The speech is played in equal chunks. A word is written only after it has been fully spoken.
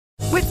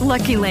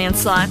Lucky Land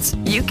Slots,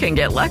 you can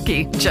get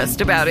lucky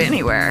just about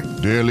anywhere.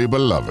 Dearly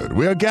beloved,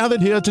 we are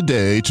gathered here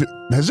today to...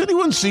 Has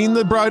anyone seen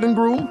the bride and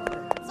groom?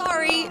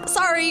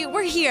 Sorry,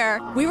 we're here.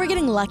 We were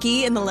getting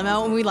lucky in the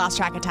limo and we lost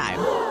track of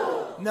time.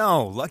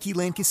 No, Lucky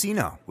Land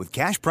Casino, with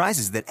cash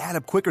prizes that add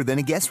up quicker than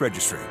a guest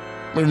registry.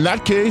 In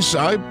that case,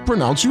 I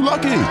pronounce you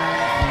lucky.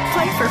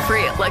 Play for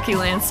free at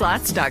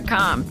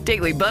LuckyLandSlots.com.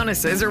 Daily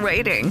bonuses are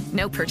waiting.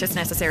 No purchase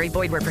necessary.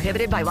 Void where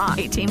prohibited by law.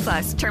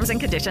 18+. Terms and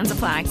conditions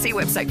apply. See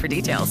website for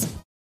details.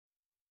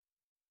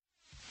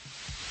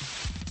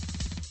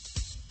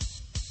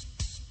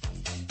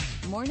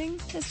 Morning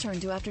has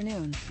turned to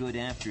afternoon. Good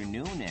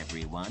afternoon,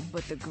 everyone.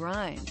 But the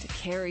grind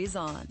carries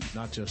on.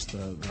 Not just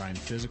the grind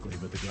physically,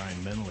 but the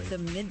grind mentally. The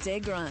Midday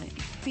Grind,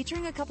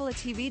 featuring a couple of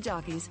TV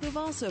jockeys who've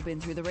also been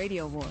through the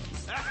radio wars.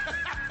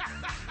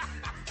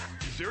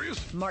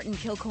 Serious? Martin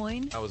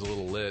Kilcoyne. I was a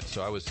little lit,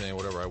 so I was saying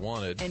whatever I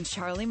wanted. And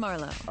Charlie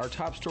Marlowe. Our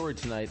top story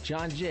tonight,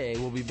 John Jay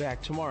will be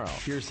back tomorrow.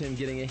 Here's him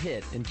getting a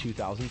hit in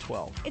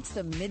 2012. It's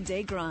the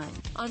Midday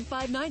Grind on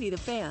 590 The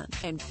Fan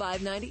and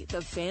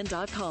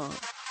 590thefan.com.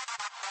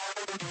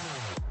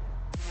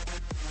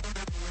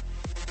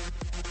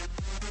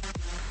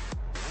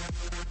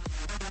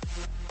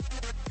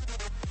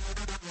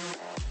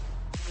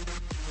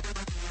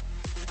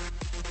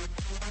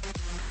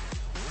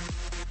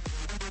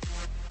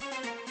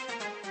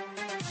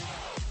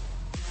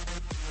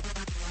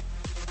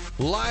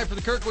 Live from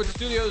the Kirkwood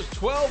Studios,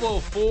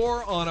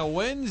 12:04 on a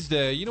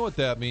Wednesday. You know what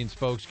that means,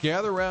 folks.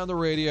 Gather around the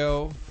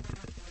radio.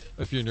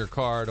 If you're in your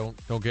car, don't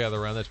gather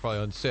around. That's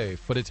probably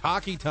unsafe. But it's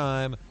hockey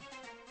time.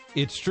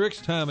 It's Strick's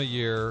time of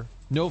year.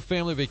 No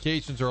family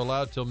vacations are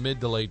allowed till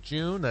mid to late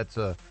June. That's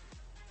a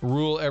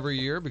rule every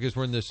year because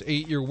we're in this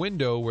 8-year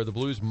window where the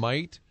Blues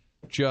might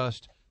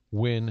just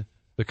win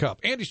the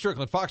Cup. Andy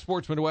Strickland, Fox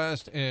Sports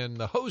Midwest, and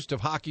the host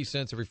of Hockey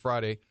Sense every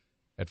Friday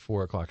at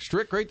 4 o'clock.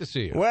 Strick, great to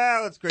see you.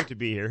 Well, it's great to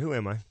be here. Who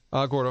am I?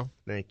 Gordo.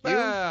 Thank you.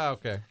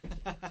 Okay.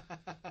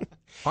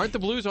 Aren't the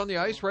Blues on the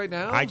ice right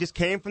now? I just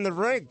came from the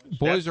rink.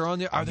 Boys are on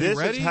the. Are they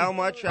ready? This is how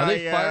much are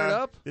they fired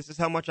up? This is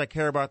how much I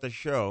care about the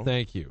show.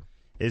 Thank you.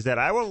 Is that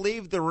I will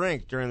leave the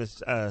rink during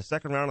the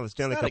second round of the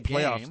Stanley Cup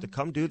playoffs to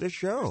come do this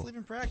show. Just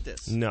leaving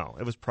practice. No,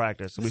 it was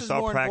practice. This we is saw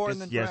more practice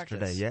than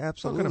yesterday. practice. Yeah,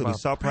 absolutely. We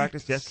saw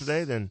practice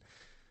yesterday, then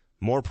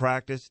more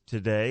practice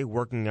today,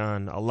 working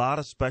on a lot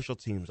of special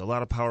teams, a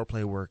lot of power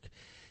play work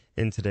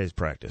in today's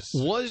practice.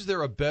 Was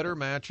there a better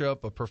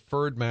matchup, a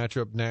preferred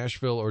matchup,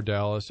 Nashville or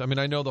Dallas? I mean,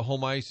 I know the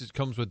home ice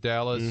comes with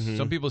Dallas. Mm-hmm.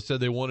 Some people said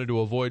they wanted to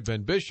avoid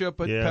Ben Bishop,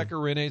 but Pekka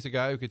Rinne's a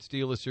guy who could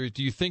steal a series.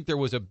 Do you think there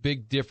was a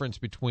big difference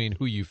between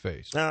who you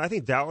faced? I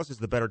think Dallas is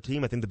the better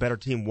team. I think the better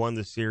team won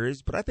the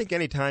series, but I think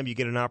anytime you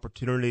get an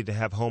opportunity to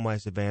have home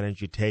ice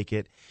advantage, you take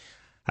it.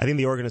 I think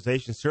the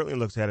organization certainly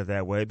looks at it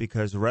that way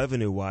because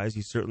revenue-wise,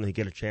 you certainly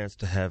get a chance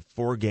to have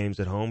 4 games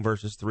at home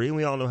versus 3, and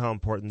we all know how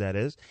important that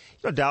is.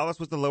 You know, Dallas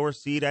was the lower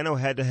seed. I know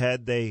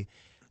head-to-head they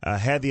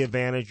had the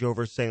advantage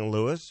over St.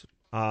 Louis,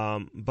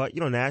 but, you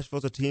know,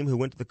 Nashville's a team who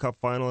went to the Cup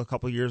final a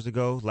couple years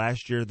ago.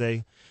 Last year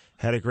they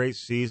had a great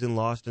season,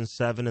 lost in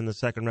 7 in the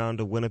second round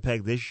to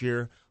Winnipeg. This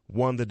year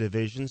won the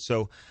division,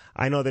 so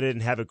I know they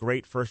didn't have a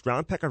great first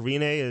round. Pekka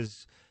Rinne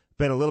is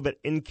been a little bit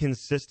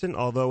inconsistent,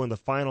 although in the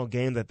final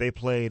game that they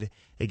played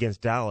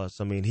against Dallas,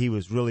 I mean, he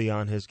was really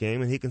on his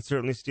game, and he can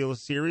certainly steal a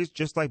series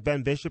just like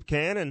Ben Bishop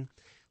can. And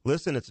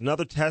listen, it's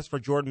another test for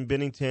Jordan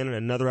Binnington and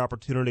another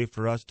opportunity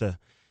for us to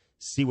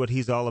see what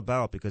he's all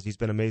about because he's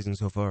been amazing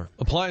so far.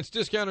 Appliance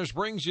Discounters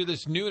brings you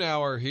this noon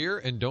hour here,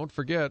 and don't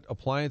forget,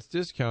 Appliance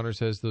Discounters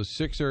has those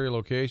 6 area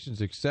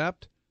locations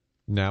except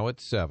now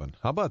it's 7.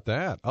 How about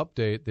that?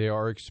 Update. They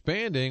are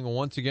expanding.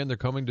 Once again, they're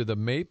coming to the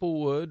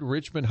Maplewood,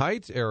 Richmond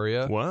Heights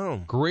area.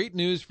 Wow. Great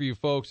news for you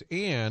folks.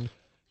 And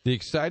the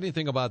exciting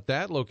thing about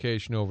that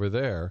location over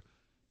there,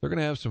 they're going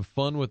to have some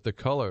fun with the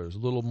colors. A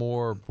little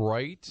more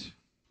bright,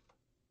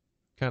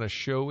 kind of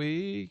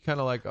showy, kind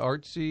of like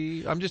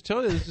artsy. I'm just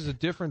telling you, this is a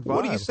different vibe.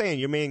 What are you saying?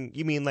 You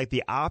mean like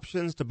the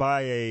options to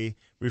buy a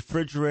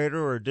refrigerator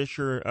or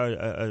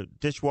a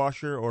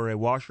dishwasher or a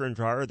washer and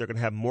dryer? They're going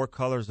to have more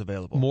colors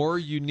available. More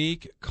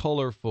unique,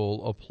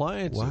 colorful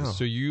appliances. Wow.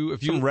 So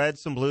if some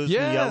reds, some blues,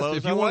 yes, some yellows.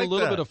 If you want a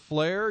little bit of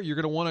flair, you're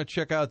going to want to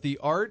check out the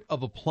Art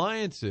of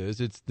Appliances.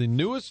 It's the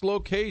newest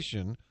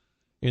location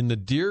in the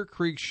Deer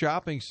Creek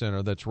Shopping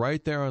Center that's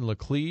right there on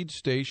Laclede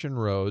Station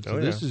Road.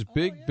 So this is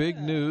big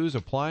news,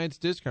 appliance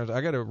discounts.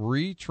 I got to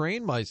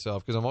retrain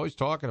myself because I'm always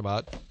talking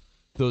about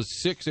those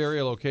 6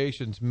 area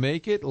locations.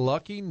 Make it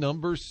lucky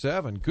number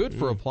 7. Good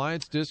for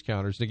appliance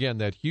discounters. And again,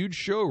 that huge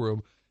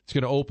showroom, it's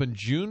going to open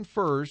June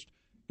 1st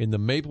in the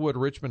Maplewood,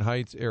 Richmond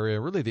Heights area,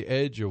 really the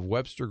edge of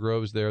Webster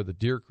Groves there, the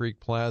Deer Creek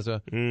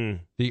Plaza.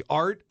 The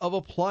Art of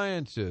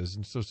Appliances.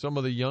 And so some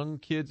of the young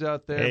kids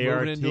out there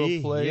moving into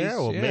a place. Yeah,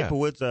 well,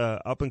 Maplewood's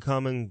a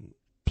up-and-coming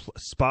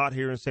spot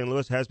here in St.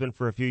 Louis, has been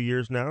for a few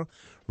years now.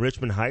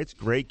 Richmond Heights,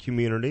 great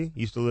community.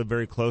 Used to live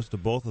very close to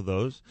both of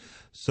those,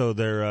 so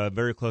they're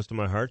very close to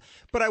my heart.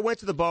 But I went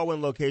to the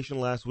Baldwin location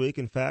last week,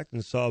 in fact,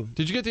 and saw.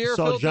 Did you get the air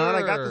saw filter? John,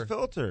 I got the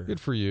filter. Good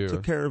for you.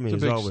 Took care of me it's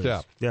as a big always.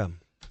 Step. Yeah.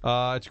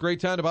 It's a great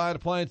time to buy at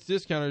Appliance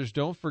Discounters.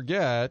 Don't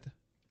forget,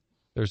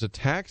 there's a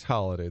tax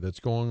holiday that's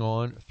going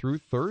on through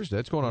Thursday.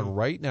 That's going on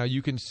right now.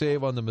 You can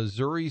save on the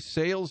Missouri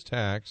sales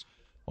tax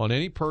on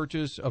any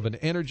purchase of an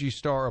Energy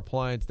Star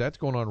appliance. That's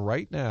going on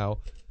right now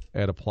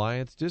at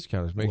Appliance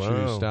Discounters. Make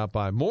sure you stop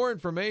by. More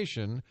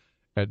information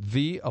at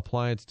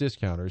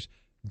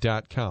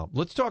theappliancediscounters.com.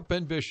 Let's talk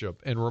Ben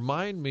Bishop and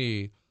remind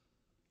me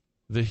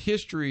the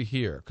history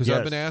here, because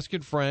I've been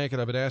asking Frank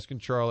and I've been asking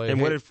Charlie. And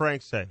what did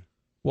Frank say?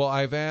 Well,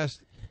 I've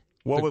asked.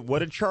 What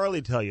did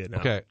Charlie tell you now?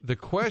 Okay, the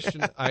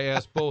question I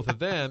asked both of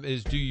them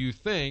is, do you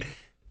think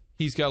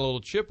he's got a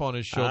little chip on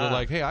his shoulder,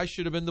 like, hey, I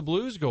should have been the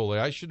Blues goalie.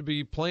 I should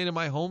be playing in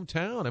my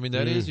hometown. I mean,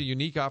 that is a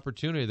unique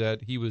opportunity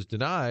that he was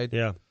denied.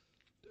 Yeah.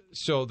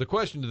 So the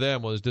question to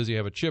them was, does he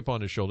have a chip on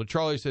his shoulder?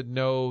 Charlie said,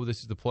 no, this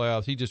is the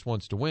playoffs. He just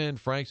wants to win.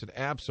 Frank said,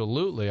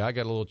 absolutely. I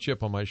got a little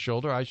chip on my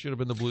shoulder. I should have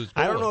been the Blues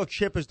goalie. I don't know if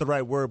chip is the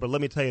right word, but let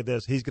me tell you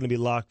this. He's going to be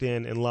locked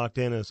in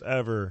as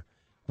ever,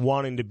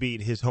 wanting to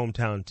beat his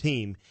hometown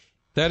team.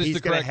 That is He's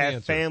the correct going to have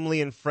answer.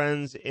 family and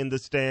friends in the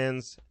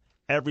stands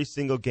every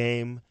single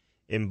game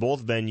in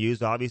both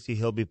venues. Obviously,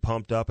 he'll be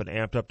pumped up and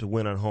amped up to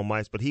win on home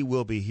ice, but he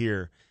will be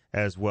here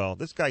as well.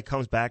 This guy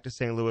comes back to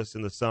St. Louis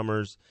in the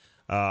summers.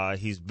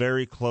 He's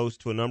very close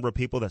to a number of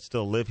people that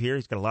still live here.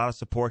 He's got a lot of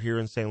support here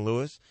in St.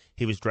 Louis.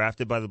 He was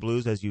drafted by the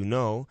Blues, as you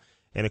know,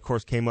 and, of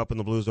course, came up in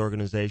the Blues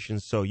organization.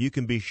 So you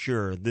can be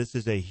sure this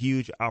is a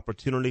huge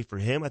opportunity for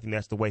him. I think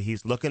that's the way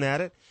he's looking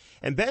at it.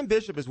 And Ben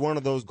Bishop is one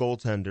of those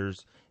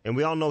goaltenders, and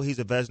we all know he's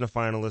a Vezina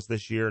finalist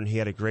this year, and he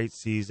had a great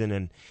season,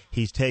 and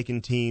he's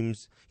taken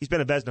teams. He's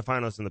been a Vezina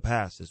finalist in the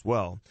past as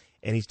well,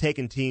 and he's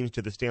taken teams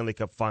to the Stanley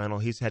Cup final.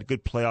 He's had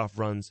good playoff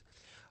runs.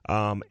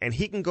 And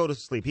he can go to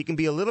sleep. He can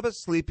be a little bit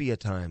sleepy at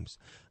times,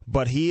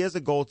 but he is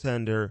a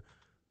goaltender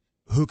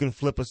who can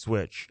flip a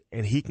switch,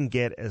 and he can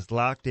get as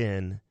locked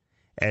in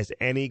as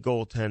any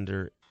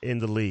goaltender in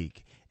the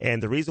league.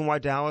 And the reason why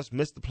Dallas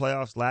missed the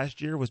playoffs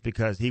last year was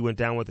because he went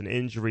down with an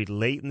injury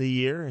late in the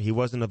year. He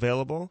wasn't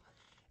available,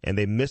 and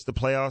they missed the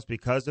playoffs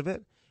because of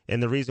it.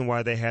 And the reason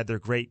why they had their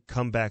great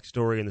comeback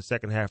story in the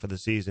second half of the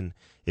season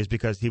is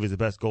because he was the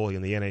best goalie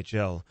in the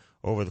NHL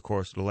over the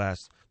course of the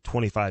last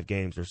 25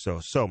 games or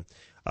so. So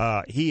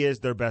he is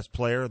their best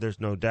player, there's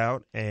no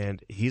doubt,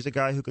 and he's a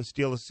guy who can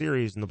steal a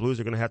series, and the Blues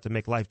are going to have to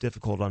make life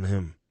difficult on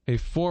him. A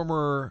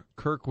former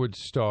Kirkwood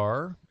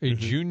Star, a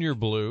junior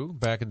Blue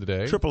back in the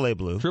day. AAA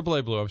Blue.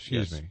 AAA Blue,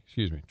 excuse me.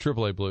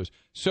 AAA Blues.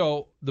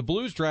 So the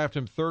Blues draft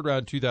him third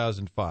round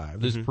 2005.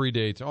 This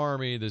predates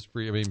Army.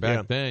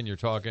 Back then you're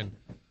talking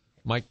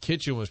Mike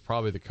Kitchen was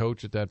probably the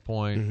coach at that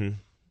point.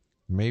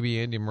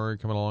 Maybe Andy Murray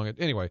coming along.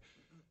 Anyway,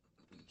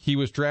 he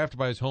was drafted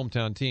by his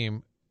hometown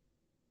team.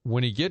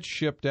 When he gets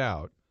shipped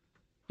out,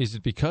 is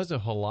it because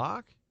of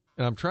Halak?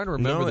 And I'm trying to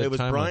remember. No, it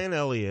was Brian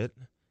Elliott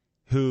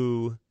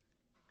who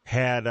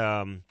had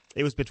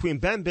it was between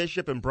Ben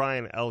Bishop and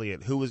Brian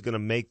Elliott who was going to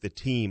make the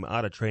team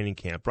out of training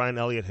camp. Brian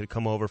Elliott had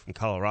come over from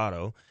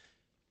Colorado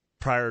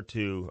prior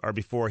to or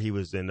before he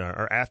was in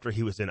or after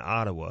he was in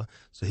Ottawa,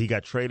 so he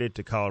got traded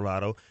to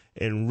Colorado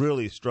and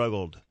really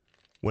struggled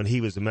when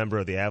he was a member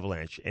of the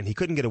Avalanche, and he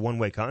couldn't get a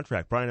one-way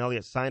contract. Brian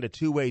Elliott signed a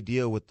two-way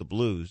deal with the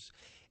Blues,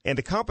 and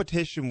the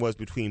competition was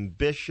between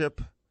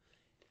Bishop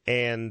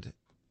and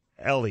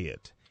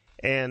Elliott.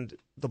 And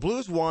the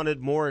Blues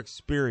wanted more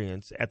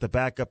experience at the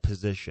backup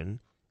position,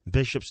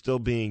 Bishop still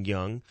being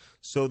young,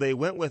 so they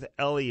went with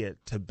Elliott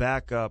to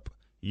back up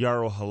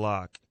Jaro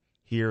Halak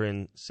here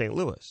in St.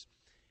 Louis.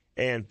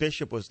 And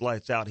Bishop was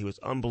lights out. He was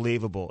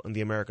unbelievable in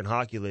the American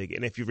Hockey League.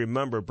 And if you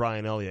remember,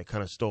 Brian Elliott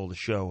kind of stole the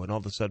show and all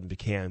of a sudden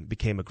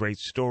became a great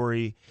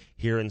story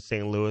here in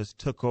St. Louis,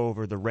 took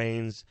over the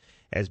reins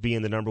as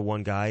being the number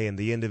one guy and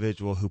the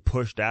individual who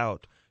pushed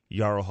out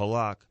Jaro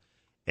Halak.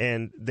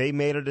 And they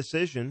made a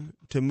decision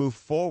to move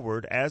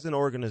forward as an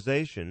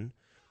organization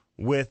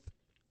with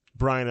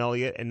Brian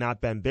Elliott and not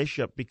Ben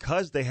Bishop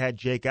because they had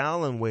Jake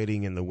Allen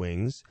waiting in the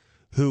wings,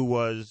 who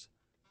was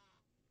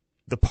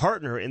the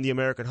partner in the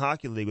American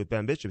Hockey League with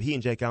Ben Bishop. He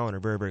and Jake Allen are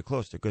very, very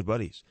close. They're good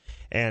buddies.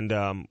 And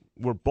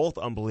we're both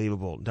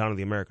unbelievable down in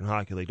the American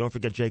Hockey League. Don't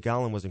forget Jake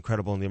Allen was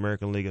incredible in the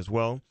American League as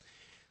well.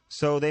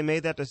 So they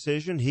made that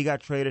decision. He got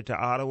traded to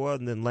Ottawa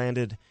and then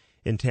landed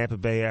in Tampa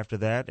Bay after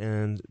that,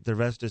 and the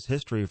rest is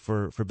history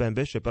for Ben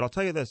Bishop. But I'll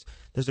tell you this.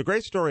 There's a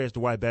great story as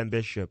to why Ben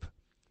Bishop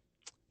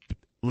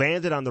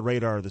landed on the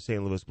radar of the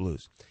St. Louis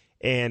Blues.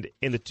 And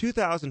in the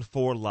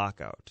 2004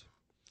 lockout,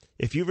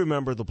 if you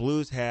remember, the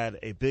Blues had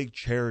a big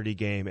charity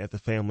game at the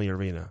Family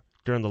Arena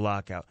during the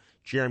lockout.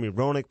 Jeremy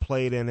Roenick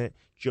played in it,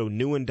 Joe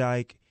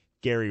Nieuwendyk,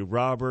 Gary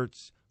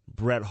Roberts,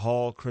 Brett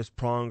Hall, Chris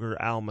Pronger,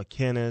 Al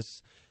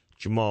McInnes,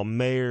 Jamal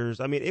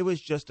Mayers. I mean, it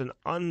was just an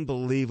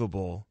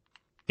unbelievable,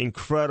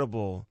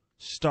 incredible,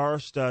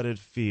 star-studded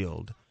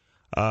field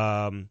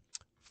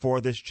for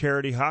this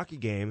charity hockey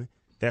game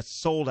that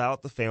sold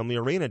out the Family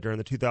Arena during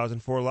the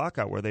 2004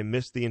 lockout where they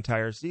missed the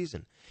entire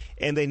season.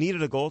 And they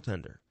needed a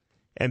goaltender.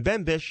 And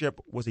Ben Bishop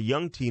was a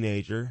young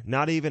teenager,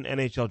 not even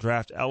NHL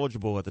draft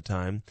eligible at the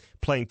time,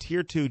 playing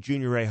Tier 2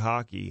 Junior A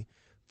hockey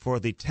for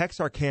the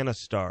Texarkana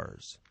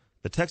Stars.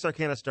 the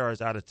Texarkana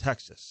Stars out of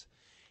Texas.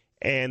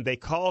 And they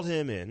called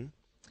him in,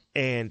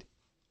 and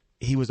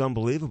he was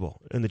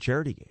unbelievable in the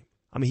charity game.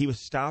 I mean, he was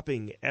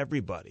stopping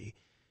everybody.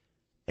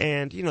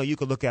 And, you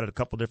could look at it a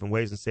couple different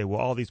ways and say, well,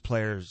 all these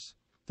players,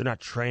 they're not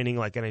training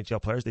like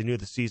NHL players. They knew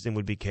the season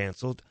would be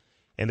canceled,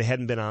 and they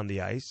hadn't been on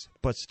the ice.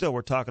 But still,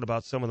 we're talking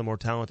about some of the more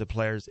talented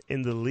players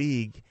in the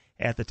league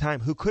at the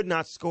time who could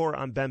not score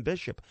on Ben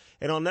Bishop.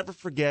 And I'll never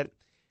forget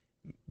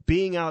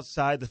being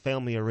outside the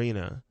family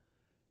arena,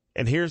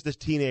 and here's this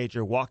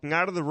teenager walking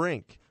out of the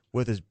rink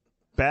with his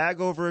bag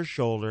over his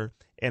shoulder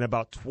and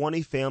about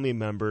 20 family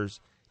members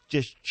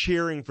just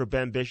cheering for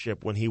Ben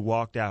Bishop when he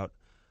walked out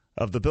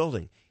of the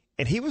building.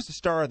 And he was the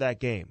star of that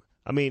game.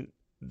 I mean,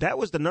 that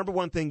was the number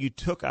one thing you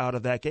took out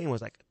of that game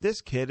was like,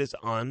 this kid is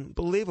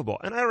unbelievable.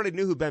 And I already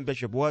knew who Ben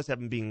Bishop was,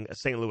 having been a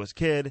St. Louis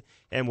kid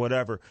and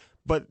whatever.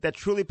 But that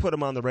truly put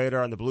him on the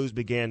radar, and the Blues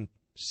began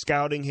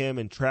scouting him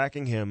and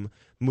tracking him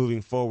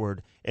moving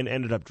forward and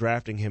ended up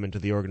drafting him into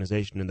the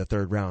organization in the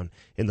third round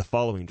in the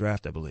following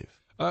draft, I believe.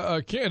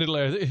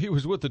 Candidly, he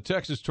was with the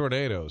Texas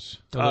Tornadoes.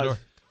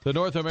 The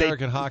North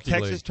American Hockey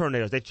League. Texas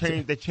Tornadoes. They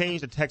changed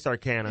to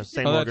Texarkana,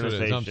 same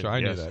organization. I'm sorry, I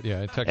knew that. Yeah,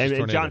 Texas and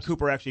Tornadoes. John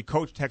Cooper actually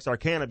coached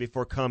Texarkana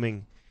before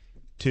coming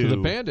to the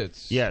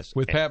Bandits. Yes,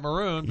 with Pat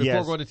Maroon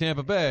before going to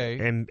Tampa Bay.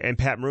 And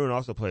Pat Maroon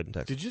also played in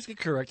Texas. Did you just get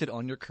corrected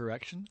on your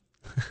correction?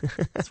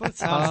 That's what it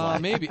sounds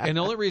like. Maybe. And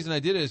the only reason I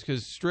did it is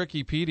because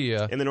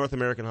Strickipedia in the North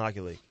American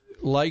Hockey League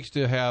likes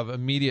to have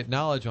immediate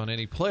knowledge on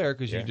any player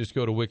because you just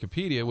go to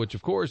Wikipedia, which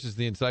of course is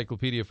the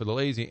encyclopedia for the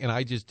lazy, and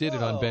I just did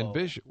it on Ben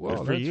Bishop.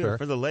 Well, for you, fair.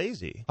 for the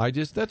lazy.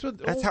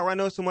 That's how I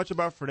know so much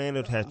about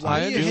Fernando Tatis.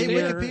 Why do you hate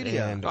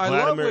Wikipedia? I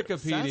love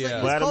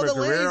Wikipedia.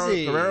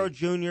 Vladimir Guerrero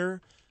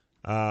Jr.,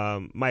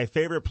 my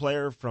favorite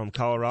player from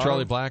Colorado.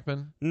 Charlie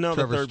Blackman? No,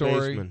 Trevor the third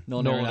Story, baseman.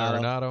 Nolan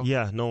Arenado.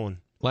 Yeah, Nolan.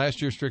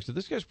 Last year, Strick said,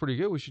 this guy's pretty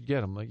good. We should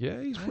get him. I'm like,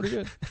 yeah, he's pretty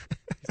good.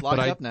 He's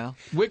locked up now.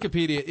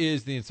 Wikipedia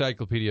is the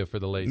encyclopedia for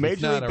the lazy.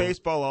 Major League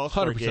Baseball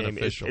All-Star game.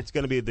 Official. It's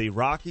going to be the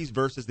Rockies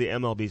versus the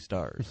MLB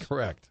Stars.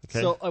 Correct.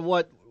 Okay? So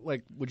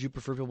would you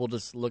prefer people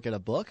just look at a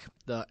book,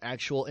 the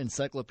actual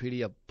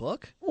encyclopedia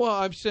book? Well,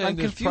 I'm saying I'm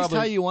confused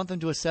how you want them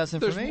to assess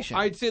information.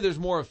 I'd say there's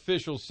more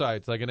official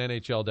sites like an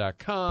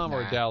NHL.com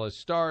or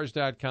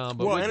DallasStars.com.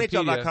 But well,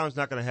 NHL.com is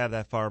not going to have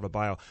that far of a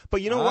bio.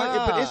 But you know what?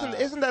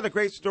 But isn't that a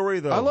great story,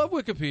 though? I love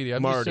Wikipedia.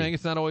 I'm just saying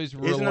it's not always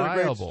reliable. Isn't it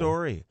a great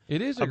story?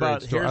 It is a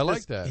great story. I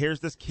like that. Here's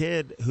this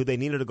kid who they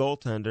needed a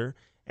goaltender,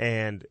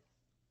 and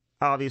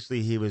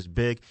obviously he was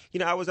big.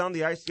 I was on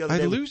the ice the other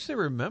day. I loosely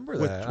remember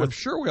that. I'm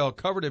sure we all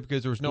covered it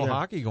because there was no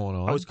hockey going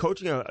on. I was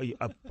coaching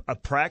a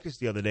practice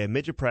the other day, a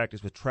midget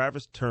practice with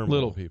Travis Turnbull.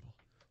 Little people.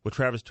 With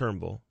Travis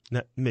Turnbull,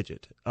 not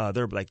midget.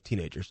 They're like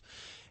teenagers.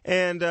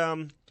 And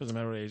doesn't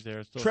matter what age they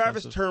are.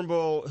 Travis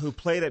Turnbull, who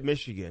played at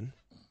Michigan.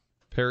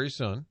 Perry's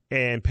son.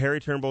 And Perry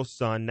Turnbull's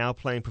son, now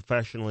playing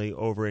professionally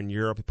over in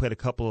Europe. He played a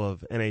couple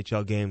of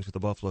NHL games with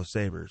the Buffalo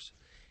Sabres.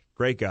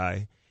 Great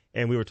guy.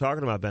 And we were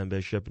talking about Ben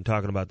Bishop and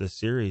talking about this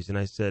series, and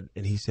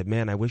he said,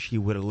 man, I wish he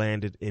would have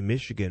landed in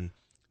Michigan,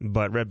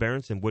 but Red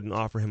Berenson wouldn't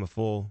offer him a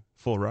full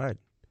ride.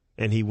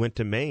 And he went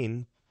to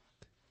Maine,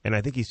 and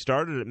I think he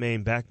started at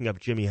Maine backing up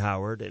Jimmy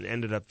Howard and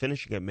ended up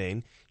finishing at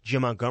Maine.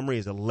 Jim Montgomery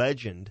is a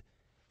legend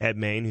at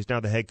Maine. He's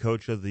now the head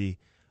coach of the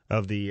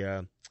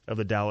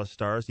Dallas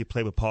Stars. He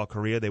played with Paul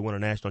Correa. They won a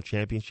national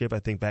championship, I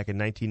think, back in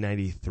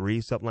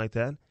 1993, something like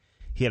that.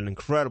 He had an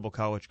incredible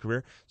college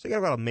career. So you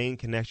got a Maine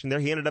connection there.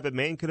 He ended up at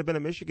Maine, could have been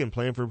at Michigan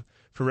playing for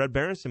Red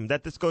Berenson.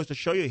 This goes to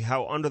show you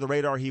how under the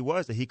radar he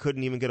was, that he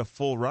couldn't even get a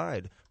full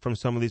ride from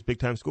some of these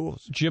big-time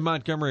schools. Jim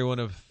Montgomery, one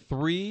of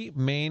three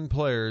Maine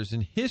players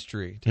in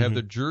history to have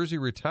their jersey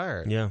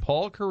retired. Yeah.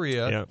 Paul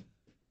Correa,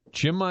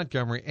 Jim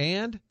Montgomery,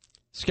 and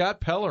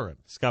Scott Pellerin.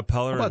 Scott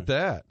Pellerin. How about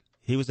that?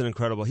 He was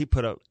he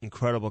put up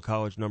incredible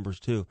college numbers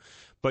too.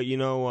 But,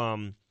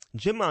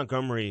 Jim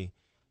Montgomery,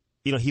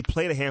 he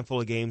played a handful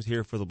of games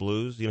here for the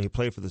Blues. He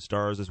played for the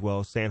Stars as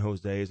well. San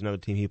Jose is another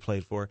team he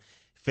played for.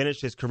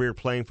 Finished his career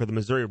playing for the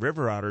Missouri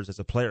River Otters as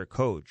a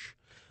player-coach.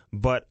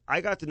 But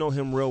I got to know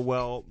him real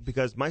well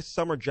because my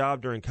summer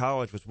job during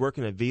college was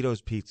working at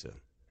Vito's Pizza.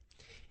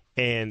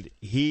 And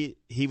he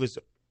was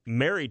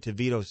married to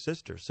Vito's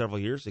sister several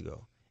years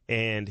ago.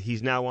 And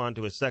he's now on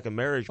to his second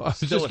marriage. I was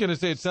just going to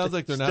say, it sounds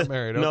like they're not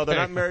married. No, they're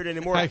not married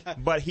anymore.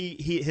 But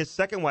his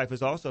second wife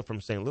is also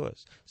from St.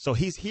 Louis. So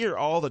he's here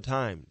all the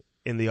time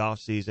in the off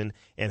season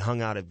and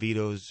hung out at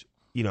Vito's,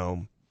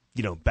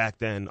 back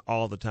then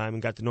all the time,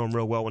 and got to know him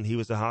real well when he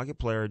was a hockey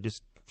player,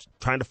 just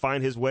trying to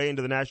find his way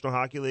into the National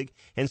Hockey League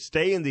and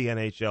stay in the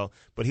NHL.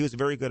 But he was a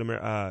very good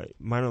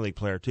minor league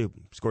player too.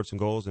 Scored some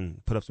goals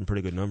and put up some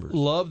pretty good numbers.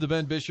 Love the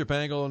Ben Bishop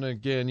angle, and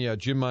again,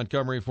 Jim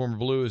Montgomery, former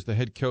Blue, is the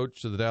head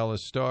coach of the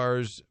Dallas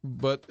Stars.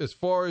 But as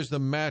far as the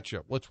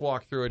matchup, let's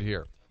walk through it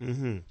here.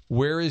 Mm-hmm.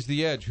 Where is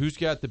the edge? Who's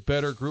got the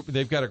better group?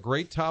 They've got a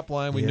great top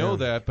line. We know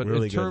that. But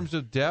really in terms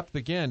of depth,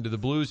 again, do the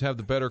Blues have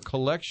the better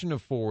collection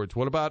of forwards?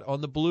 What about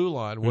on the blue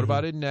line? What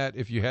about in net?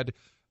 If you had,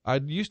 I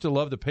used to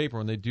love the paper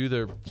when they do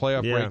their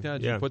playoff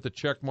breakdowns. You put the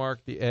check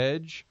mark, the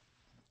edge.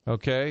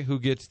 Okay, who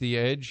gets the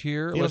edge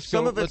here?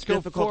 Some of it's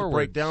difficult to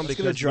break down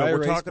because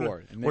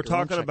we're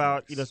talking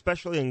about,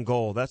 especially in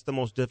goal, that's the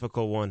most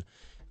difficult one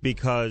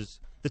because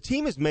the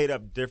team is made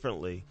up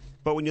differently.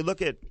 But when you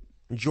look at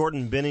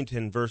Jordan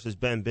Binnington versus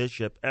Ben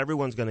Bishop,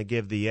 everyone's going to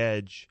give the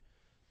edge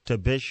to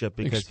Bishop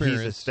because he's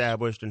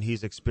established and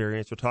he's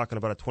experienced. We're talking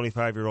about a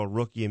 25-year-old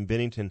rookie in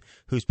Binnington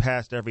who's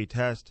passed every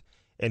test,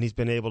 and he's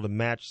been able to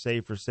match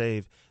save for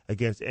save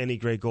against any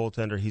great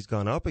goaltender he's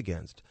gone up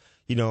against.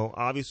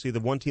 Obviously the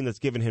one team that's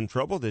given him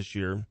trouble this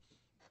year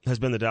has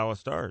been the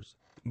Dallas Stars,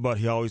 but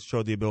he always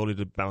showed the ability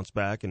to bounce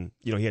back, and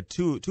he had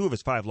two of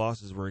his 5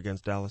 losses were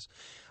against Dallas.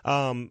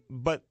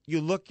 But you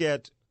look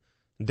at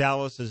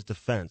Dallas's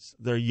defense.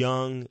 They're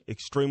young,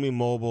 extremely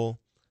mobile.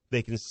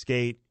 They can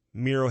skate.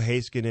 Miro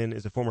Heiskanen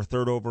is a former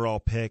 3rd overall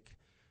pick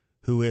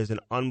who is an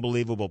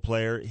unbelievable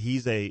player.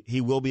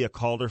 He will be a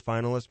Calder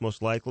finalist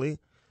most likely,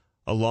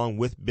 along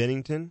with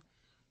Binnington.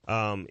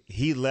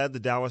 He led the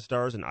Dallas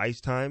Stars in ice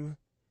time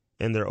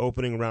in their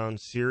opening round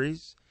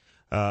series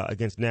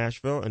against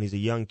Nashville, and he's a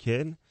young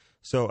kid.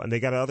 And they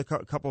got a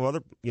couple of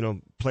other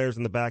players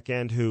in the back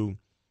end who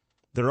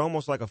they're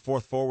almost like a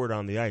 4th forward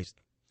on the ice.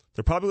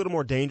 They're probably a little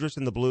more dangerous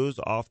than the Blues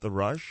off the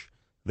rush.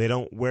 They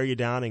don't wear you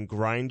down and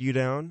grind you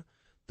down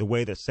the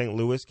way that St.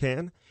 Louis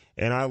can.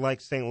 And I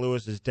like St.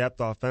 Louis's depth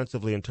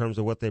offensively in terms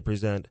of what they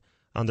present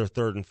on their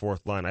 3rd and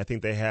 4th line. I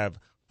think they have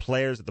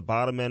players at the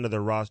bottom end of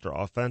their roster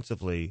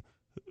offensively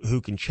who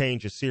can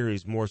change a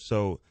series more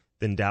so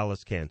than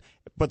Dallas can.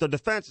 But their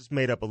defense is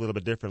made up a little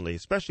bit differently,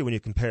 especially when you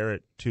compare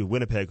it to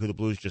Winnipeg, who the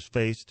Blues just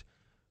faced,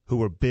 who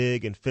were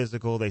big and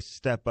physical. They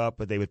step up,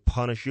 but they would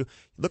punish you.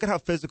 Look at how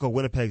physical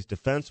Winnipeg's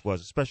defense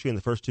was, especially in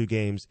the first 2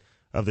 games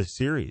of the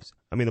series.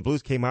 I mean, the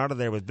Blues came out of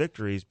there with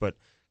victories, but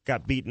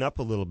got beaten up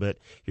a little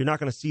bit. You're not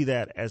going to see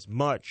that as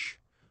much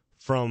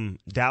from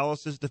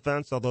Dallas's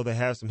defense, although they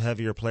have some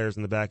heavier players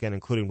in the back end,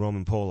 including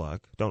Roman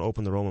Polak. Don't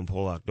open the Roman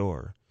Polak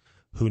door,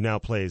 who now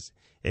plays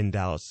in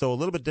Dallas. So a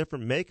little bit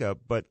different makeup,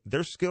 but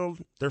they're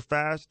skilled, they're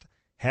fast,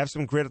 have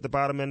some grit at the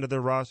bottom end of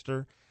their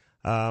roster.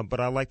 But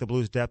I like the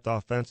Blues' depth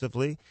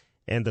offensively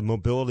and the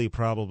mobility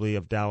probably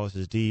of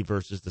Dallas's D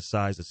versus the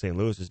size of St.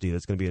 Louis's D.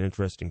 That's going to be an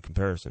interesting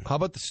comparison. How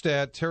about the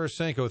stat?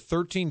 Tarasenko,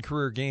 13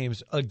 career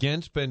games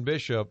against Ben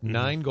Bishop,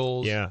 9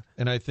 goals,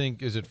 and I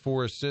think, is it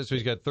 4 assists? So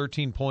he's got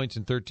 13 points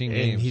in 13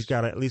 games. And he's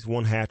got at least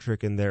 1 hat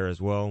trick in there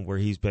as well, where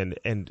he's been,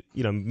 and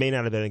may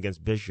not have been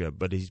against Bishop,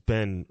 but he's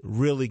been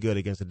really good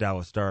against the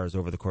Dallas Stars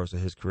over the course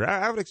of his career.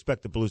 I would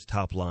expect the Blues'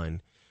 top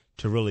line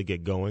to really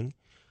get going.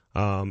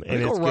 I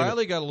think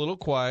O'Reilly got a little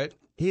quiet.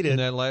 He did. In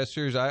that last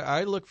series.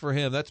 I look for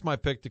him. That's my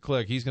pick to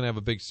click. He's going to have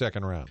a big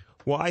second round.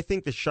 Well, I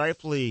think the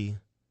Scheifele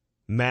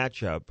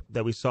matchup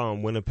that we saw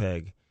in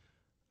Winnipeg,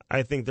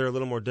 I think they're a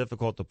little more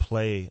difficult to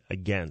play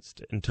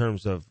against in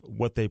terms of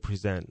what they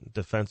present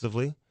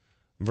defensively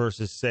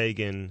versus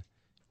Sagan,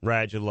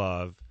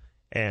 Radulov,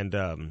 and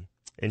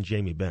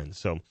Jamie Benn.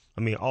 So,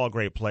 I mean, all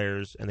great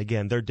players. And,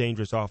 again, they're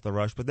dangerous off the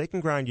rush, but they can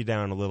grind you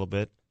down a little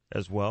bit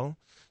as well.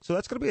 So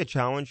that's going to be a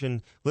challenge.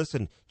 And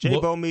listen, Jay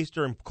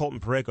Bouwmeester and Colton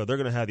Parayko, they're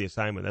going to have the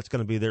assignment. That's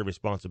going to be their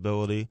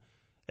responsibility.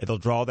 And they'll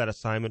draw that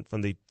assignment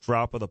from the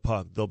drop of the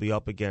puck. They'll be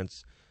up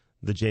against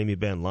the Jamie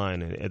Benn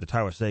line and the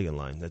Tyler Sagan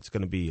line. That's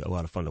going to be a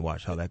lot of fun to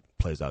watch how that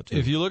plays out, too.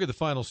 If you look at the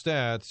final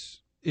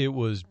stats, it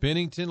was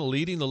Binnington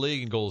leading the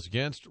league in goals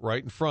against,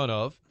 right in front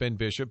of Ben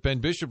Bishop. Ben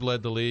Bishop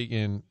led the league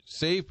in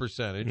save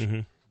percentage. Mm-hmm.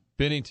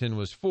 Binnington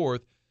was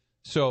 4th.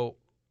 So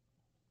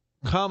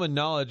common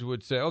knowledge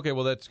would say, okay,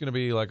 well, that's going to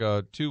be like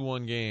a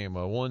 2-1 game,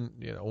 a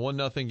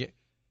 1-0 game.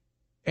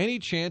 Any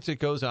chance it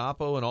goes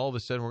oppo and all of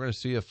a sudden we're going to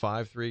see a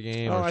 5-3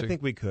 game? Oh, I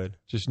think we could.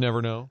 Just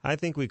never know? I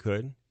think we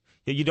could.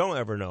 Yeah, you don't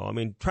ever know. I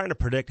mean, trying to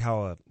predict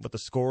what the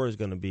score is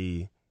going to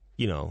be,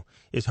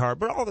 is hard.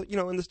 But all the,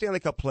 in the Stanley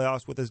Cup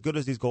playoffs, with as good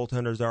as these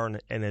goaltenders are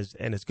and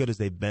as good as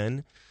they've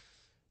been,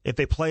 if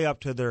they play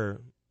up to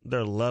their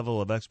level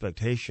of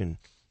expectation,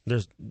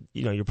 there's,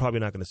 you're probably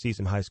not going to see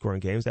some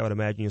high-scoring games. I would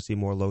imagine you'll see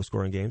more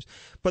low-scoring games.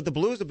 But the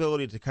Blues'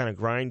 ability to kind of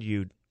grind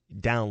you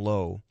down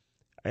low,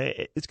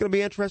 it's going to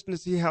be interesting to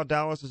see how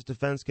Dallas's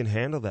defense can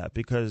handle that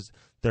because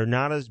they're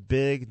not as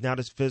big, not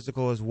as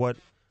physical as what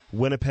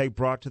Winnipeg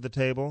brought to the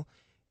table.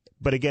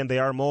 But, again, they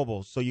are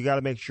mobile, so you got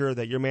to make sure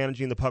that you're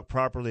managing the puck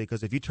properly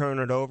because if you turn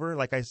it over,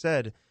 like I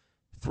said,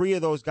 3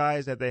 of those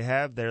guys that they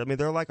have there, I mean,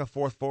 they're like a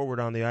 4th forward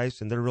on the ice,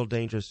 and they're real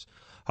dangerous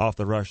off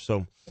the rush.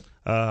 So,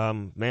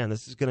 man,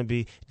 this is going to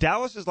be –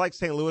 Dallas is like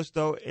St. Louis,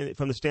 though,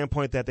 from the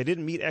standpoint that they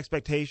didn't meet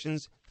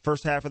expectations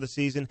first half of the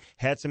season,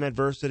 had some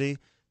adversity.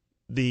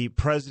 The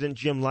president,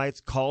 Jim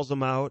Lights, calls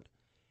them out.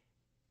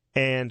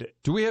 And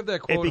do we have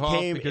that quote?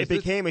 It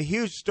became a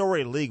huge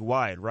story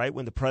league-wide, right,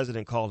 when the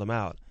president called him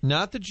out.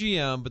 Not the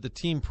GM, but the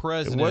team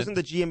president. It wasn't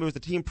the GM. It was the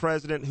team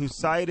president who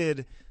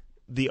cited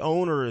the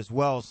owner as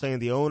well, saying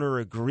the owner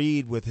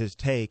agreed with his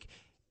take.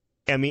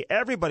 I mean,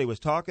 everybody was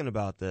talking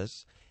about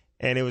this,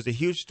 and it was a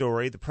huge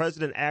story. The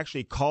president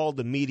actually called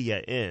the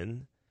media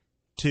in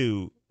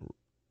to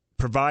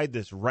provide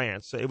this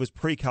rant. So it was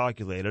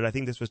pre-calculated. I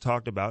think this was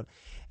talked about.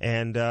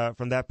 And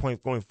from that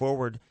point going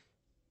forward,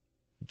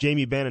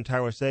 Jamie Benn and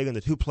Tyler Seguin,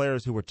 the two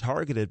players who were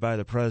targeted by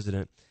the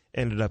president,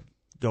 ended up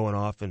going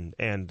off and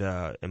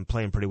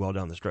playing pretty well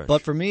down the stretch.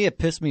 But for me, it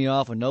pissed me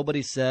off when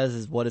nobody says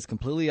is what is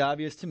completely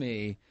obvious to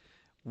me.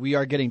 We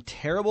are getting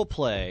terrible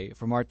play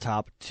from our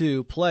top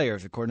two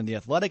players. According to The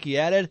Athletic, he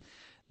added,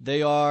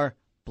 they are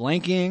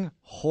blanking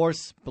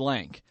horse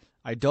blank.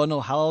 I don't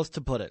know how else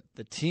to put it.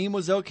 The team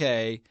was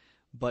okay,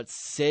 but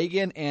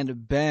Seguin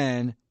and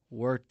Ben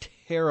were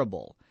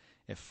terrible.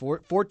 If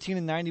 14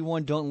 and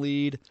 91 don't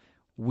lead,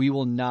 we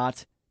will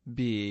not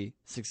be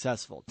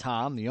successful.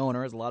 Tom, the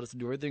owner, has allowed us to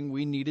do everything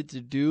we needed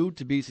to do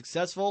to be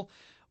successful.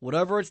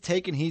 Whatever it's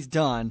taken, he's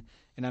done.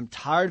 And I'm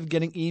tired of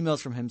getting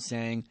emails from him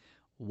saying,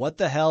 what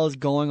the hell is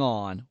going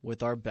on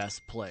with our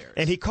best players?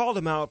 And he called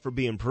them out for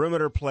being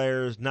perimeter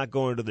players, not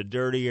going to the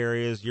dirty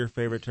areas, your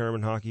favorite term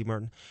in hockey,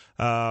 Martin.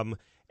 And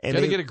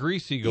they get a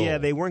greasy goal. Yeah,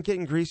 they weren't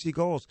getting greasy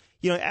goals.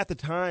 At the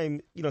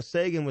time,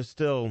 Seguin was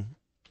still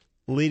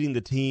leading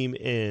the team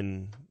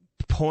in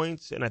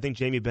points, and I think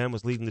Jamie Benn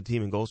was leading the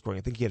team in goal scoring.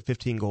 I think he had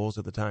 15 goals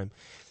at the time.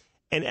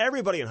 And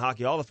everybody in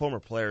hockey, all the former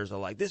players are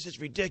like, this is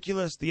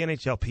ridiculous. The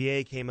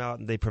NHLPA came out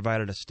and they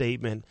provided a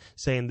statement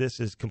saying this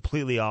is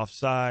completely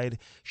offside,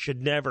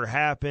 should never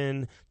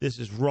happen, this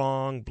is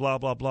wrong, blah,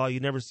 blah, blah. You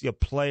never see a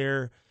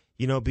player,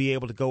 be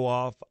able to go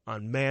off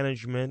on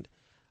management.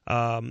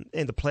 And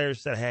the players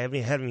said, hey,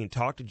 I haven't even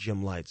talked to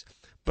Jim Lights.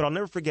 But I'll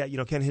never forget,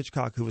 Ken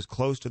Hitchcock, who was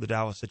close to the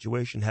Dallas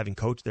situation, having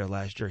coached there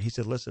last year, he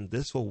said, listen,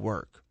 this will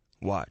work.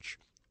 Watch.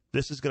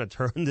 This is going to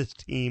turn this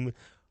team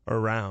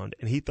around.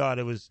 And he thought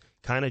it was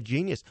kind of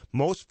genius.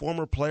 Most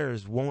former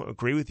players won't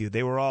agree with you.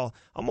 They were all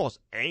almost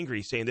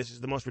angry, saying this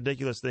is the most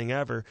ridiculous thing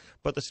ever.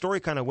 But the story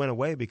kind of went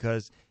away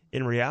because,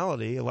 in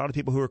reality, a lot of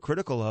people who were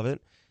critical of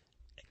it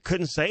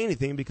couldn't say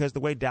anything because the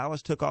way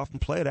Dallas took off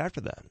and played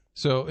after that.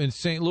 So in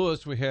St.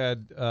 Louis, we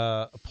had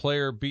a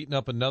player beating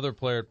up another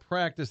player at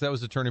practice. That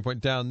was the turning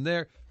point down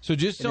there. So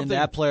just and something. Then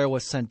that player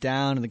was sent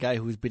down, and the guy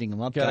who was beating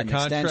him up got a an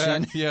contract.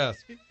 Extension. Yes.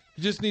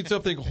 You just need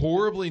something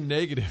horribly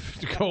negative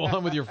to go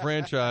on with your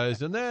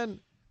franchise, and then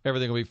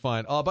everything will be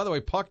fine. Oh, by the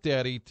way, Puck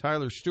Daddy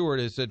Tyler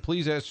Stewart has said,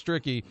 please ask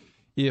Stricky,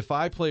 if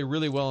I play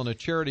really well in a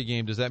charity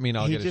game, does that mean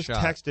I'll get a shot?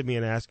 He just texted me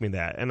and asked me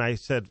that, and I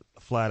said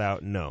flat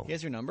out no. He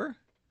has your number?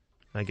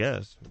 I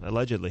guess,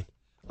 allegedly.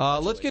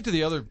 Let's get to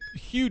the other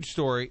huge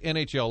story,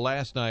 NHL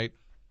last night.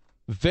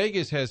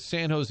 Vegas has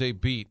San Jose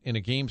beat in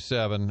a Game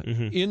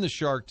 7 in the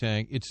Shark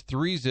Tank. It's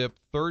 3-0,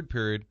 third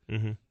period.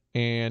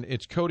 And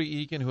it's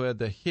Cody Eakin who had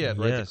the hit,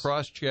 right? The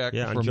cross-check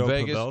from Joe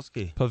Vegas.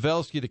 Pavelski.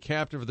 Pavelski, the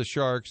captain of the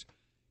Sharks,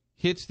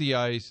 hits the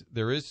ice.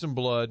 There is some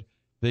blood.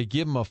 They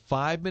give him a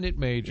 5-minute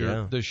major.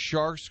 Yeah. The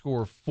Sharks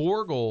score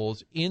 4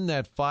 goals in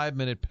that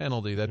 5-minute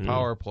penalty, that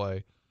power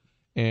play.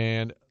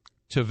 And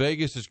to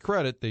Vegas'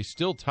 credit, they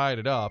still tied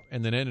it up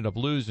and then ended up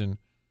losing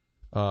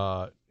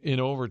in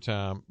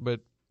overtime.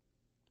 But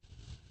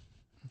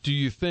do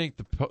you think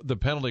the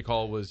penalty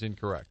call was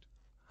incorrect?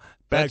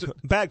 Bad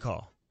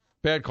call.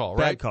 Bad call,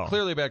 right? Bad call.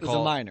 Clearly bad call. It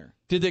was a minor.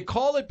 Did they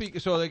call it?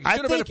 So it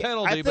should have been a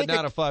penalty, but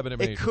not a 5-minute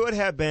major. It could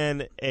have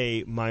been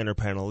a minor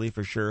penalty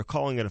for sure.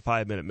 Calling it a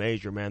 5-minute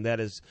major, man,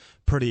 that is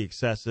pretty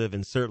excessive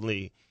and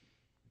certainly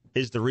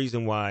is the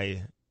reason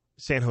why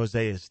San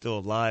Jose is still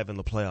alive in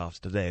the playoffs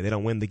today. They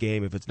don't win the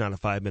game if it's not a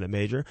 5-minute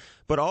major.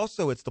 But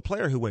also, it's the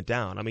player who went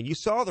down. I mean, you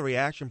saw the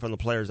reaction from the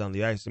players on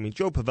the ice. I mean,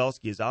 Joe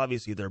Pavelski is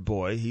obviously their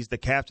boy. He's the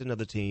captain of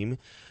the team.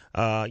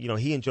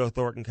 He and Joe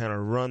Thornton kind of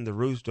run the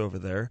roost over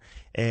there.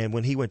 And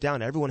when he went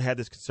down, everyone had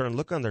this concerned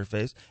look on their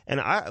face.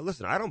 And I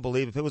don't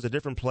believe if it was a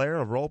different player,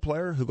 a role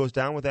player, who goes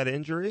down with that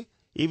injury,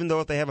 even though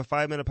if they have a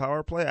 5-minute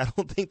power play, I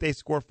don't think they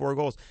score 4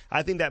 goals.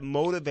 I think that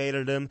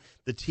motivated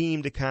the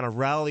team to kind of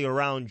rally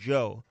around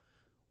Joe.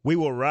 We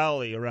will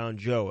rally around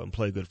Joe and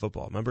play good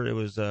football. Remember, it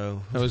was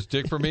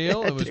Dick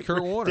Vermeil. It was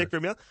Kurt Warner. Dick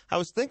Vermeil. I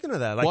was thinking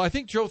of that. Well, I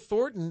think Joe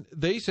Thornton.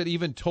 They said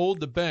even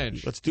told the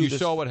bench. You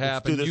saw what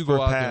happened. You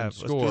go out Pav. there and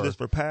score. Let's do this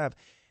for Pav.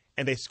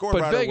 And they scored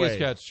right away. But Vegas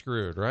got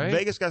screwed, right?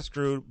 Vegas got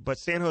screwed, but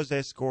San Jose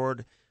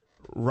scored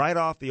right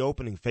off the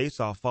opening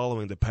faceoff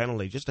following the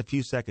penalty, just a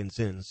few seconds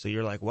in. So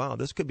you're like, wow,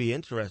 this could be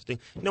interesting.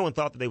 No one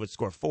thought that they would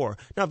score 4.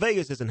 Now,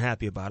 Vegas isn't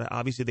happy about it.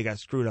 Obviously, they got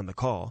screwed on the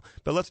call.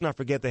 But let's not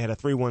forget they had a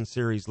 3-1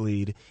 series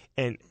lead.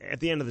 And at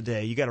the end of the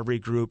day, you got to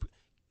regroup,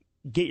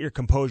 get your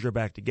composure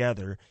back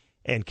together,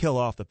 and kill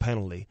off the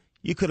penalty.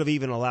 You could have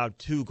even allowed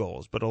 2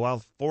 goals, but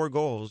allow 4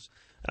 goals,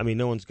 I mean,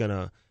 no one's going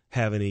to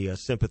have any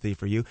sympathy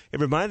for you. It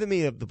reminded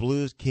me of the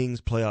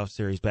Blues-Kings playoff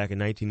series back in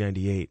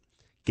 1998.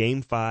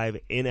 Game 5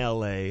 in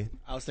L.A.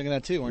 I was thinking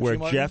that too. Where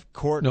Jeff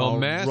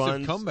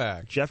Courtnall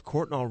comeback. Jeff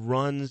Courtnall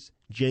runs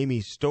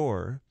Jamie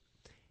Storr,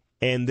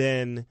 and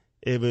then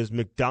it was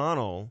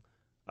McDonnell,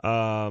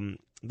 the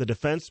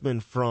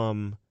defenseman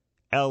from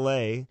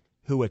L.A.,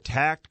 who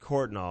attacked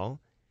Courtnall.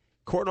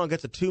 Courtnall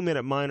gets a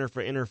 2-minute minor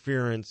for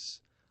interference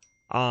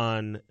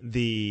on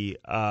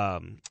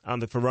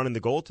for running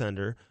the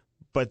goaltender.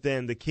 But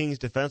then the Kings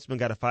defenseman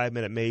got a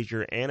 5-minute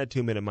major and a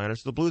 2-minute minor.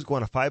 So the Blues go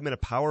on a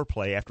 5-minute power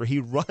play after he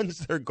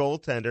runs their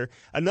goaltender.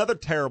 Another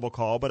terrible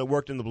call, but it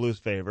worked in the Blues'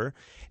 favor.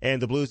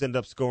 And the Blues end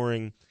up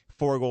scoring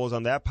 4 goals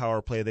on that power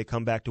play. They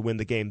come back to win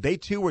the game. They,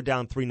 too, were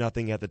down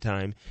 3-0 at the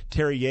time.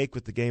 Terry Yake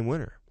with the game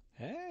winner.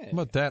 Hey. How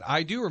about that?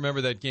 I do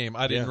remember that game.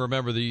 I didn't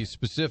remember the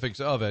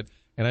specifics of it,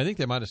 and I think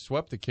they might have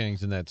swept the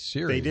Kings in that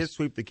series. They did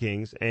sweep the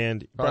Kings,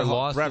 and Brett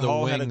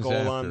Hall had a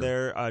goal on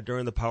there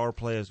during the power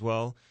play as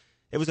well.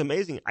 It was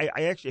amazing. I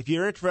actually, if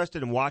you're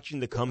interested in watching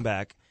the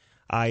comeback,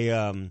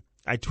 I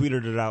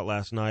tweeted it out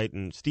last night,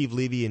 and Steve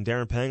Levy and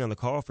Darren Pang on the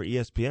call for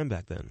ESPN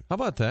back then. How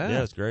about that?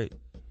 Yeah, it's great.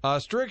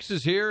 Strix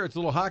is here. It's a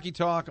little hockey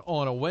talk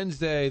on a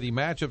Wednesday. The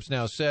matchup's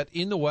now set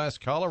in the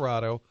West.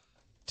 Colorado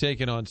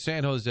taking on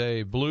San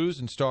Jose Blues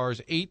and Stars.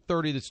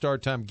 8:30 the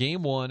start time.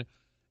 Game 1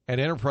 at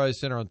Enterprise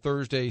Center on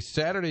Thursday.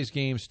 Saturday's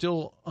game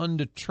still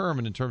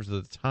undetermined in terms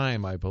of the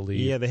time, I believe.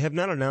 Yeah, they have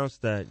not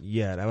announced that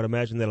yet. I would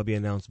imagine that'll be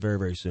announced very,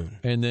 very soon.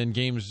 And then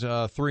games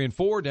 3 and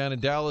 4 down in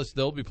Dallas.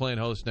 They'll be playing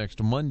host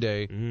next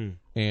Monday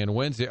and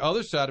Wednesday.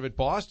 Other side of it,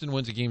 Boston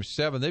wins a Game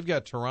 7. They've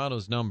got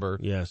Toronto's number.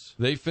 Yes.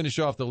 They finish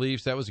off the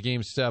Leafs. That was a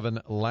Game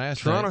 7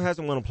 last Toronto night.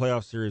 hasn't won a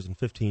playoff series in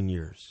 15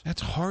 years.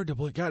 That's hard to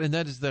believe. God, and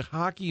that is the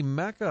hockey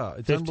mecca.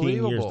 It's 15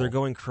 unbelievable. years. They're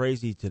going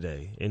crazy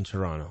today in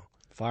Toronto.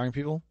 Firing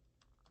people?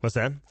 What's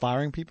that?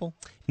 Firing people?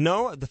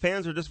 No, the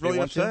fans are just really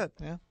upset.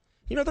 Yeah.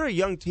 You know, they're a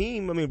young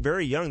team. I mean,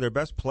 very young. Their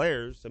best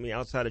players, I mean,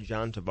 outside of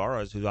John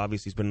Tavares, who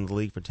obviously has been in the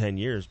league for 10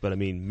 years, but I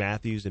mean,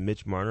 Matthews and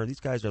Mitch Marner, these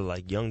guys are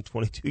like young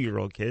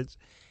 22-year-old kids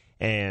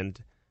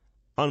and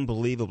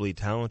unbelievably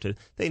talented.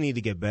 They need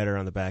to get better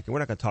on the back. And we're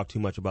not going to talk too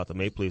much about the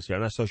Maple Leafs here.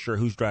 I'm not so sure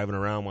who's driving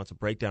around wants a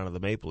breakdown of the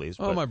Maple Leafs.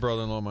 My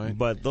brother-in-law might.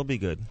 But they'll be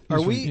good.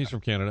 He's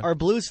from Canada. Are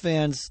Blues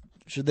fans,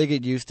 should they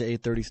get used to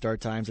 8:30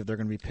 start times if they're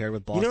going to be paired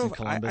with Boston,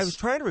 Columbus? I was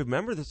trying to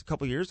remember this a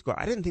couple years ago.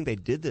 I didn't think they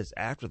did this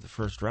after the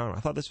first round.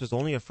 I thought this was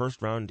only a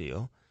first-round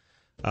deal.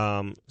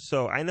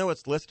 So I know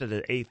it's listed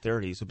at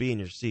 8:30, so be in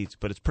your seats,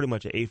 but it's pretty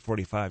much an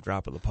 8:45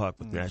 drop of the puck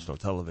with national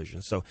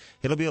television. So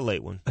it'll be a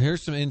late one.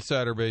 Here's some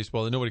insider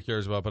baseball that nobody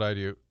cares about, but I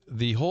do.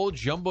 The whole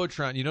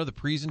Jumbotron, you know, the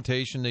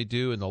presentation they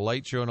do and the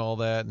light show and all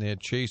that, and they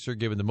had Chaser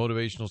giving the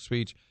motivational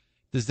speech.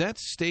 Does that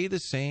stay the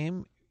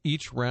same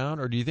each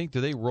round, or do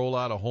they roll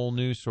out a whole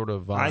new sort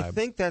of vibe? I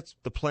think that's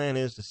the plan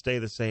is to stay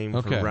the same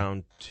for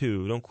round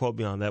 2. Don't quote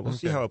me on that. We'll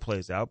see how it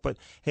plays out. But,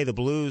 hey, the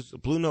Blues,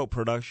 Blue Note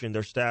Production,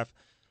 their staff,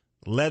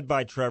 led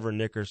by Trevor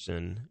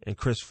Nickerson and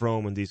Chris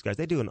Frome and these guys,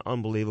 they do an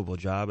unbelievable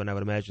job, and I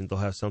would imagine they'll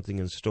have something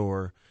in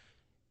store.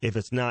 If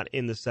it's not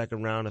in the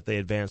second round, if they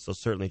advance, they'll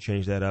certainly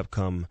change that up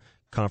come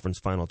conference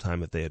final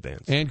time if they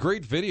advance. And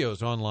great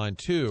videos online,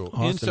 too.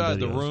 Awesome Inside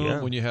the videos,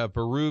 room when you have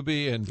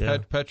Berube and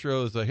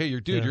Petro is like, hey,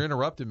 you're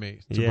interrupting me.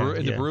 The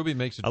Berube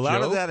makes a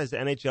lot joke. of that is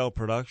NHL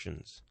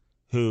Productions,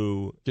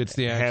 who gets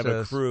the have a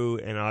access. crew,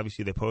 and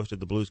obviously they posted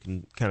the Blues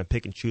can kind of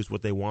pick and choose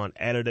what they want,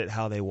 edit it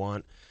how they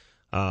want.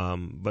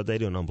 But they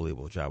do an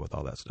unbelievable job with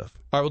all that stuff.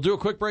 All right, we'll do a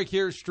quick break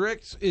here.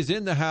 Strix is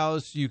in the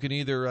house. You can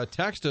either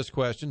text us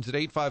questions at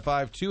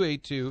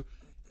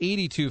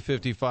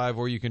 855-282-8255,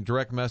 or you can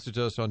direct message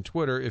us on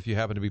Twitter if you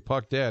happen to be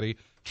Puck Daddy.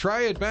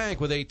 Triad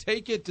Bank with a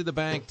Take It to the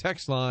Bank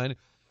text line.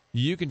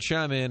 You can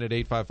chime in at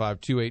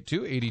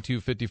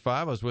 855-282-8255.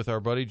 I was with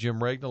our buddy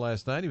Jim Regna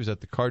last night. He was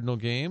at the Cardinal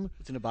game.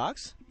 It's in a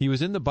box? He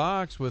was in the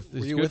box with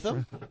his Were you with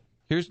him?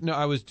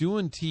 I was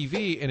doing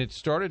TV, and it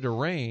started to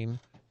rain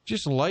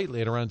just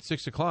lightly at around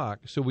 6 o'clock.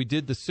 So we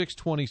did the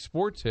 620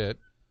 sports hit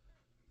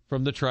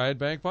from the Triad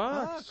Bank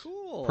box. Ah,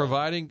 cool.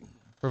 Providing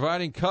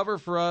cover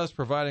for us,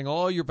 providing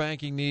all your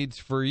banking needs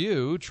for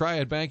you.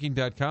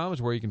 TriadBanking.com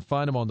is where you can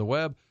find them on the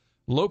web.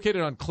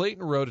 Located on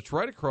Clayton Road. It's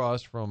right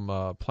across from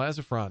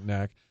Plaza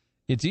Frontenac.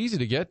 It's easy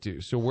to get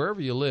to. So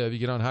wherever you live, you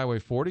get on Highway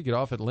 40, get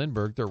off at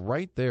Lindbergh. They're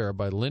right there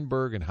by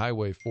Lindbergh and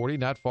Highway 40,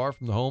 not far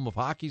from the home of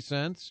Hockey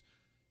Sense.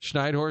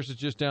 Schneidhorst is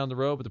just down the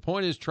road. But the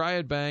point is,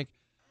 Triad Bank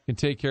can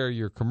take care of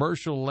your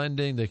commercial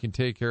lending. They can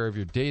take care of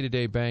your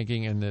day-to-day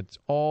banking, and it's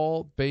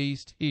all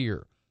based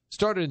here.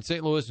 Started in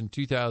St. Louis in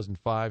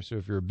 2005, so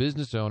if you're a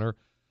business owner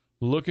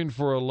looking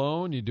for a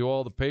loan, you do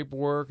all the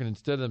paperwork, and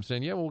instead of them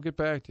saying, yeah, we'll get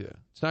back to you,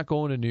 it's not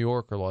going to New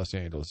York or Los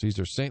Angeles. These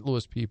are St.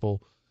 Louis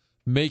people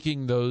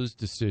making those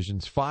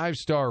decisions.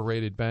 5-star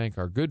rated bank.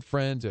 Our good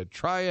friends at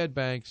Triad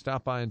Bank.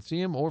 Stop by and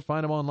see them or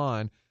find them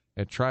online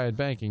at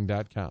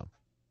triadbanking.com.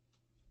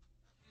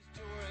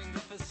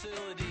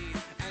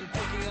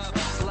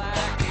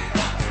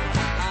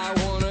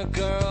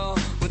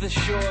 With a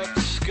short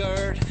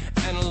skirt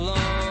and a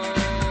long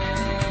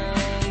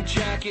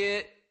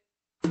jacket.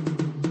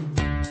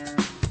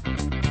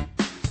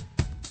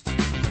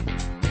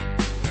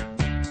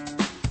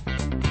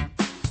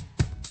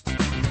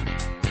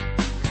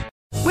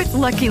 With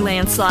Lucky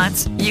Land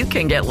Slots, you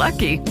can get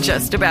lucky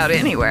just about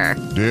anywhere.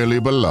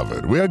 Dearly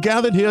beloved, we are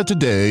gathered here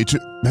today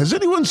to... Has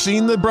anyone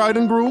seen the bride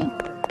and groom?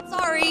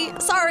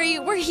 Sorry,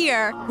 we're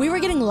here. We were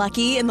getting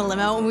lucky in the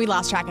limo and we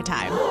lost track of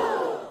time.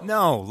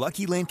 No,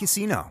 Lucky Land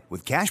Casino,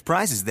 with cash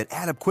prizes that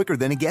add up quicker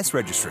than a guest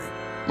registry.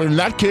 In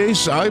that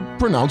case, I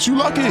pronounce you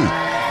lucky.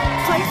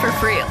 Play for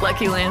free at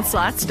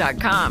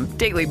LuckyLandSlots.com.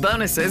 Daily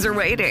bonuses are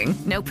waiting.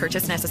 No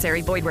purchase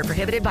necessary. Void where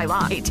prohibited by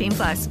law.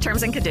 18+.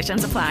 Terms and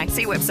conditions apply.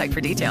 See website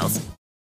for details.